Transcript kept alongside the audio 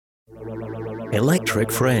Electric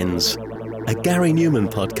Friends, a Gary Newman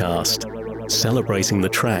podcast, celebrating the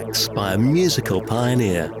tracks by a musical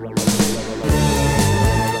pioneer.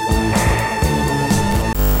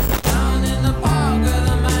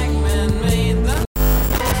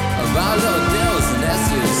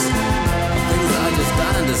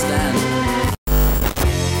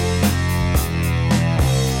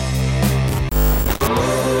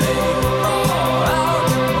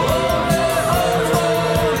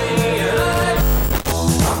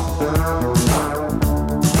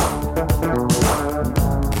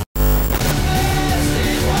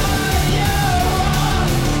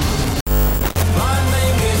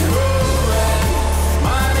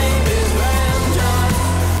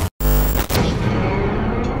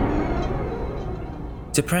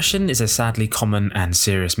 Depression is a sadly common and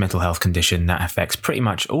serious mental health condition that affects pretty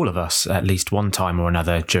much all of us at least one time or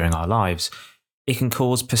another during our lives. It can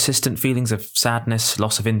cause persistent feelings of sadness,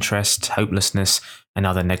 loss of interest, hopelessness, and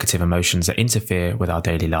other negative emotions that interfere with our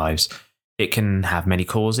daily lives. It can have many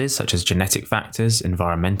causes, such as genetic factors,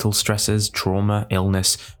 environmental stresses, trauma,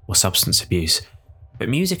 illness, or substance abuse. But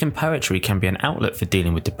music and poetry can be an outlet for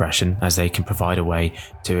dealing with depression, as they can provide a way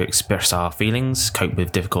to express our feelings, cope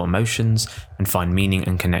with difficult emotions, and find meaning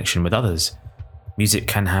and connection with others. Music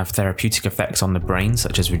can have therapeutic effects on the brain,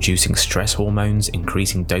 such as reducing stress hormones,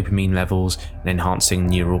 increasing dopamine levels, and enhancing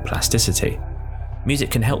neural plasticity. Music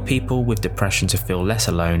can help people with depression to feel less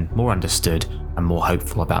alone, more understood, and more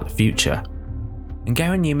hopeful about the future. And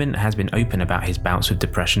Gary Newman has been open about his bouts with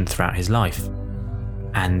depression throughout his life.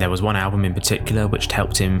 And there was one album in particular which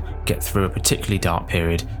helped him get through a particularly dark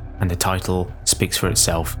period, and the title speaks for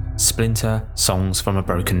itself: Splinter, Songs from a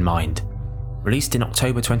Broken Mind. Released in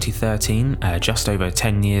October 2013, just over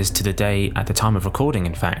 10 years to the day at the time of recording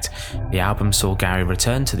in fact, the album saw Gary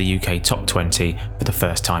return to the UK Top 20 for the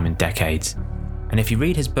first time in decades. And if you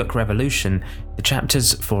read his book Revolution, the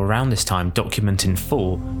chapters for around this time document in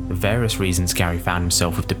full the various reasons Gary found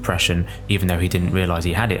himself with depression, even though he didn't realise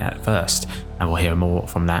he had it at first, and we'll hear more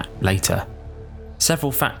from that later.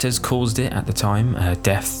 Several factors caused it at the time: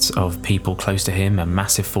 deaths of people close to him, a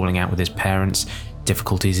massive falling out with his parents,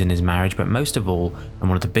 difficulties in his marriage, but most of all, and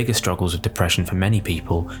one of the biggest struggles of depression for many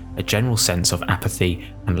people, a general sense of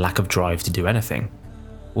apathy and lack of drive to do anything.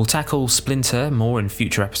 We'll tackle Splinter more in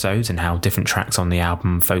future episodes and how different tracks on the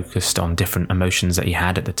album focused on different emotions that he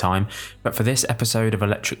had at the time, but for this episode of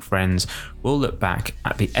Electric Friends, we'll look back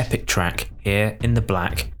at the epic track Here in the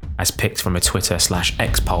Black, as picked from a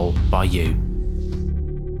Twitter/X poll by you.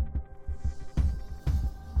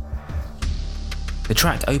 The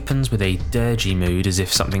track opens with a dirgy mood, as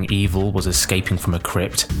if something evil was escaping from a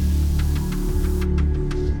crypt.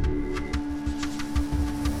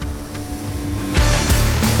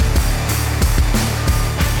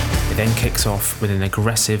 It then kicks off with an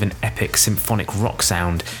aggressive and epic symphonic rock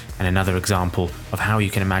sound, and another example of how you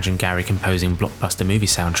can imagine Gary composing blockbuster movie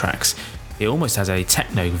soundtracks. It almost has a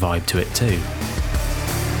techno vibe to it too.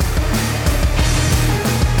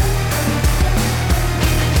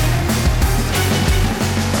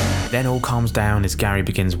 Then all calms down as Gary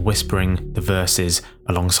begins whispering the verses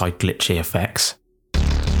alongside glitchy effects.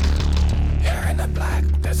 Here in the black,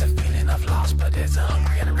 there's a feeling of loss, but it's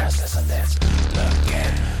hungry and restless and it's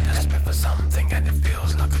looking desperate for something, and it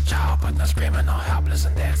feels like a child, but not screaming or helpless,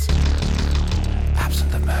 and it's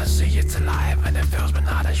absent of mercy, it's alive, and it feels but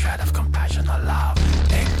not a shred of compassion or love.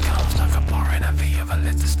 It comes like a pouring of evil,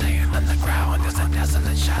 it's a stain on the ground, there's a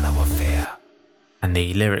desolate shadow of fear. And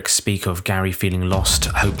the lyrics speak of Gary feeling lost,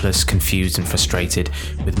 hopeless, confused and frustrated,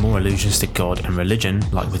 with more allusions to God and religion,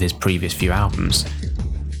 like with his previous few albums.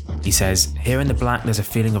 He says, here in the black there's a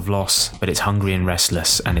feeling of loss, but it's hungry and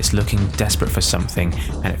restless, and it's looking desperate for something,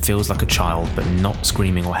 and it feels like a child, but not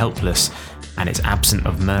screaming or helpless, and it's absent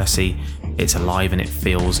of mercy, it's alive and it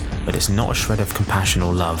feels, but it's not a shred of compassion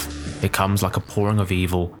or love. It comes like a pouring of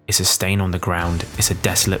evil, it's a stain on the ground, it's a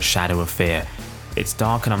desolate shadow of fear. It's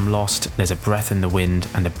dark and I'm lost, there's a breath in the wind,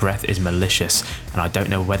 and the breath is malicious, and I don't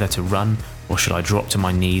know whether to run, or should I drop to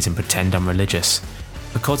my knees and pretend I'm religious.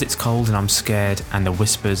 Because it's cold and I'm scared, and the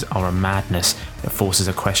whispers are a madness that forces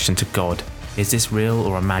a question to God. Is this real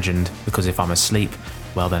or imagined? Because if I'm asleep,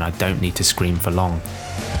 well then I don't need to scream for long.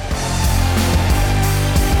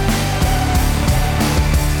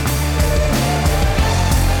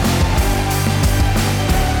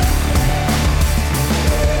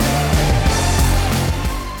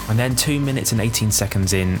 And then 2 minutes and 18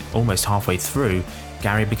 seconds in, almost halfway through,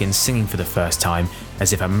 Gary begins singing for the first time,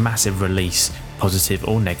 as if a massive release, positive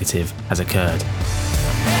or negative, has occurred.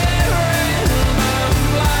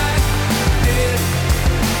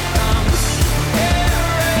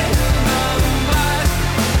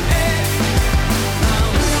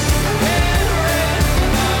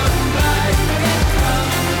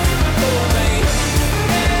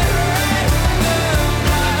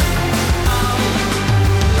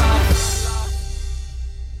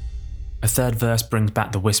 A third verse brings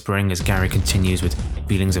back the whispering as Gary continues with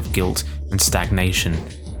feelings of guilt and stagnation.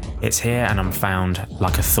 It's here and I'm found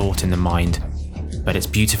like a thought in the mind, but it's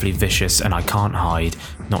beautifully vicious and I can't hide,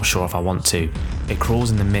 not sure if I want to. It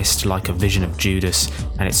crawls in the mist like a vision of Judas,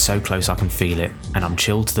 and it's so close I can feel it, and I'm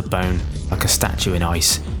chilled to the bone like a statue in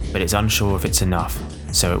ice, but it's unsure if it's enough,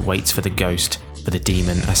 so it waits for the ghost, for the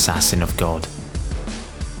demon assassin of God.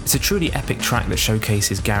 It's a truly epic track that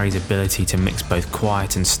showcases Gary's ability to mix both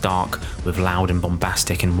quiet and stark with loud and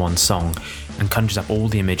bombastic in one song, and conjures up all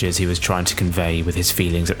the images he was trying to convey with his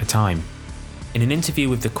feelings at the time. In an interview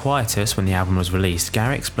with The Quietus when the album was released,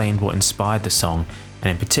 Gary explained what inspired the song, and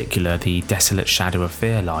in particular the Desolate Shadow of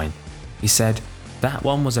Fear line. He said, "That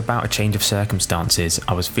one was about a change of circumstances.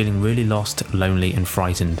 I was feeling really lost, lonely and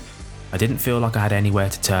frightened. I didn't feel like I had anywhere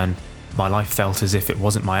to turn. My life felt as if it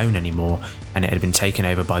wasn't my own anymore, and it had been taken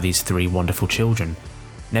over by these 3 wonderful children.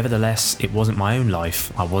 Nevertheless, it wasn't my own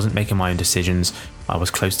life. I wasn't making my own decisions. I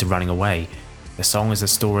was close to running away. The song is a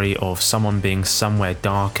story of someone being somewhere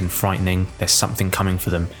dark and frightening. There's something coming for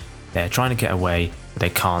them. They're trying to get away, but they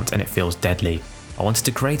can't, and it feels deadly. I wanted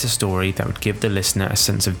to create a story that would give the listener a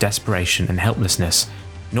sense of desperation and helplessness.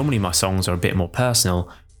 Normally my songs are a bit more personal,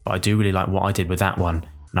 but I do really like what I did with that one,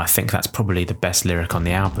 and I think that's probably the best lyric on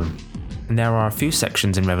the album." And there are a few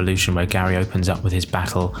sections in Revolution where Gary opens up with his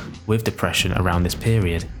battle with depression around this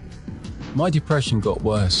period. My depression got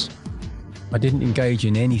worse. I didn't engage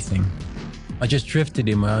in anything. I just drifted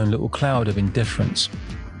in my own little cloud of indifference.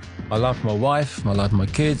 I loved my wife, I loved my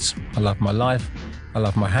kids, I loved my life, I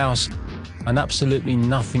loved my house, and absolutely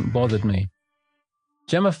nothing bothered me.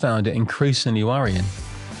 Gemma found it increasingly worrying.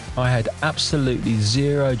 I had absolutely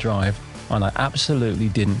zero drive, and I absolutely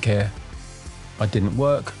didn't care. I didn't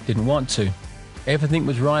work, didn't want to. Everything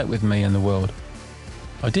was right with me and the world.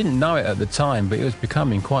 I didn't know it at the time, but it was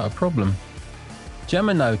becoming quite a problem.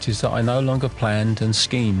 Gemma noticed that I no longer planned and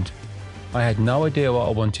schemed. I had no idea what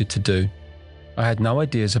I wanted to do. I had no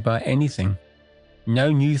ideas about anything. No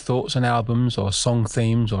new thoughts on albums or song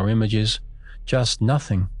themes or images. Just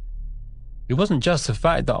nothing. It wasn't just the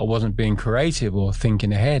fact that I wasn't being creative or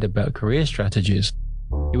thinking ahead about career strategies.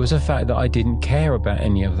 It was the fact that I didn't care about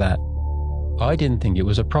any of that. I didn't think it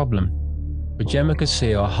was a problem, but Gemma could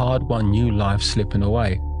see a hard-won new life slipping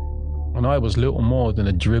away, and I was little more than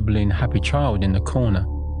a dribbling happy child in the corner.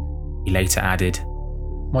 He later added,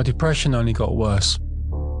 My depression only got worse.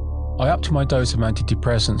 I upped my dose of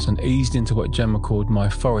antidepressants and eased into what Gemma called my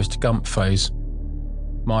Forrest Gump phase.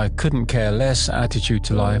 My couldn't care less attitude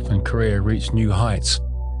to life and career reached new heights.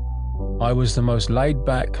 I was the most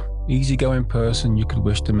laid-back, easygoing person you could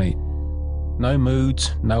wish to meet. No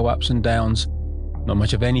moods, no ups and downs, not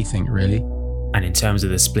much of anything really. And in terms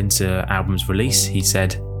of the Splinter album's release, he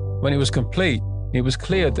said, When it was complete, it was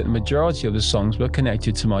clear that the majority of the songs were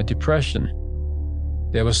connected to my depression.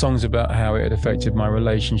 There were songs about how it had affected my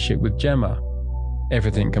relationship with Gemma.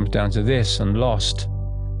 Everything comes down to this and Lost.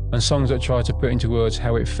 And songs that try to put into words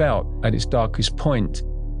how it felt at its darkest point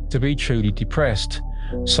to be truly depressed,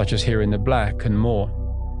 such as Here in the Black and more.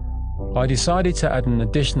 I decided to add an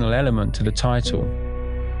additional element to the title.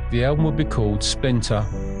 The album would be called Splinter,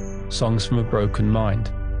 Songs from a Broken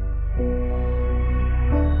Mind.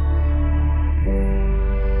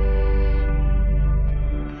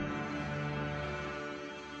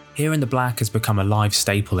 Here in the Black has become a live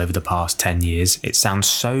staple over the past 10 years. It sounds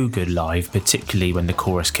so good live, particularly when the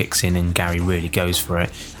chorus kicks in and Gary really goes for it.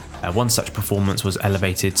 One such performance was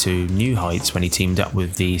elevated to new heights when he teamed up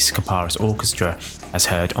with the Scaparis Orchestra, as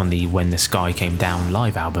heard on the When the Sky Came Down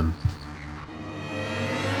live album.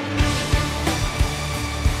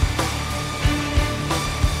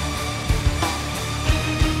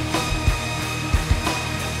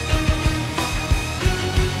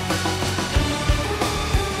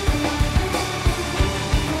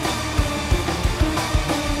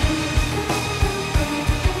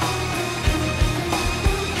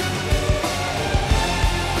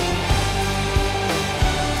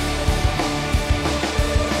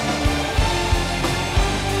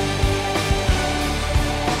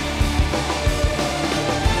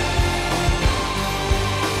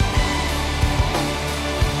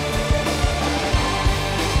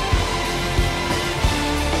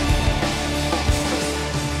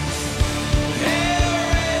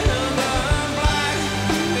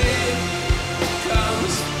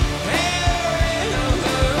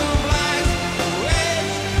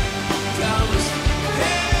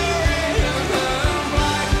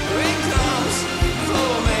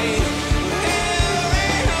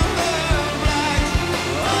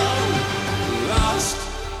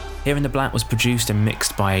 Here in the Black was produced and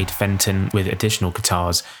mixed by Ade Fenton with additional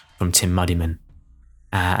guitars from Tim Muddyman.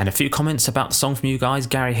 And a few comments about the song from you guys.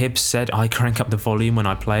 Gary Hibbs said, I crank up the volume when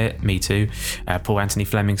I play it. Me too. Paul Anthony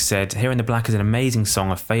Fleming said, Here in the Black is an amazing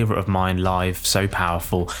song, a favourite of mine live, so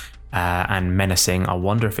powerful and menacing. I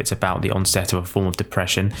wonder if it's about the onset of a form of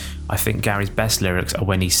depression. I think Gary's best lyrics are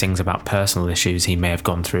when he sings about personal issues he may have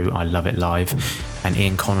gone through. I love it live. And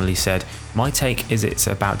Ian Connolly said, my take is it's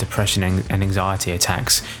about depression and anxiety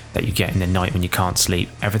attacks that you get in the night when you can't sleep.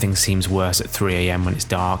 Everything seems worse at 3 a.m. when it's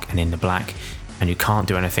dark and in the black, and you can't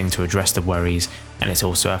do anything to address the worries, and it's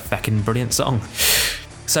also a feckin' brilliant song.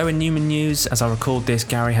 So in Newman news, as I record this,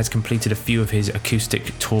 Gary has completed a few of his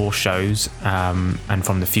acoustic tour shows, and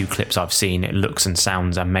from the few clips I've seen, it looks and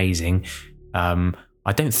sounds amazing.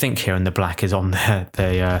 I don't think Here in the Black is on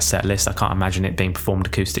the set list. I can't imagine it being performed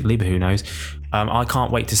acoustically, but who knows. I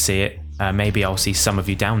can't wait to see it. Maybe I'll see some of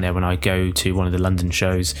you down there when I go to one of the London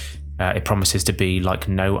shows. It promises to be like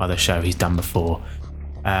no other show he's done before.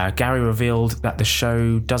 Gary revealed that the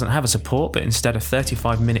show doesn't have a support, but instead a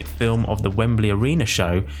 35-minute film of the Wembley Arena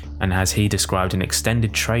show, and as he described, an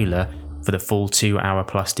extended trailer for the full 2-hour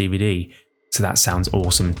plus DVD. So that sounds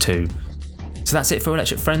awesome too. So that's it for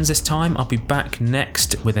Electric Friends this time. I'll be back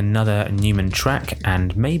next with another Newman track,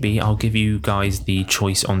 and maybe I'll give you guys the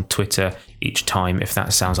choice on Twitter each time if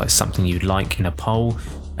that sounds like something you'd like in a poll.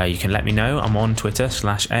 You can let me know. I'm on Twitter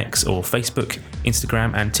 /X or Facebook,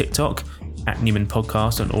 Instagram and TikTok at Newman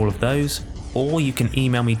Podcast on all of those, or you can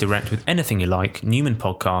email me direct with anything you like,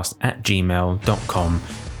 newmanpodcast@gmail.com,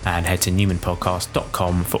 and head to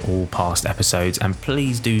newmanpodcast.com for all past episodes. And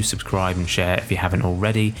please do subscribe and share if you haven't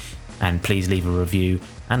already, and please leave a review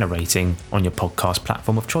and a rating on your podcast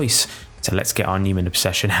platform of choice. So let's get our Newman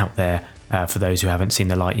obsession out there for those who haven't seen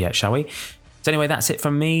the light yet, shall we? So anyway, that's it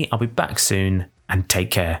from me. I'll be back soon, and take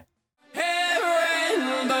care.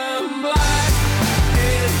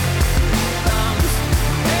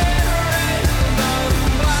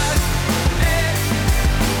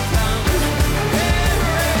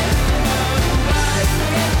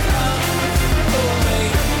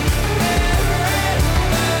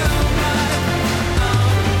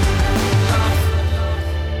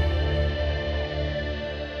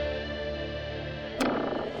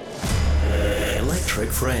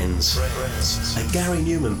 Electric Friends, a Gary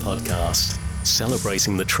Newman podcast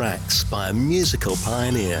celebrating the tracks by a musical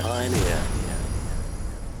pioneer.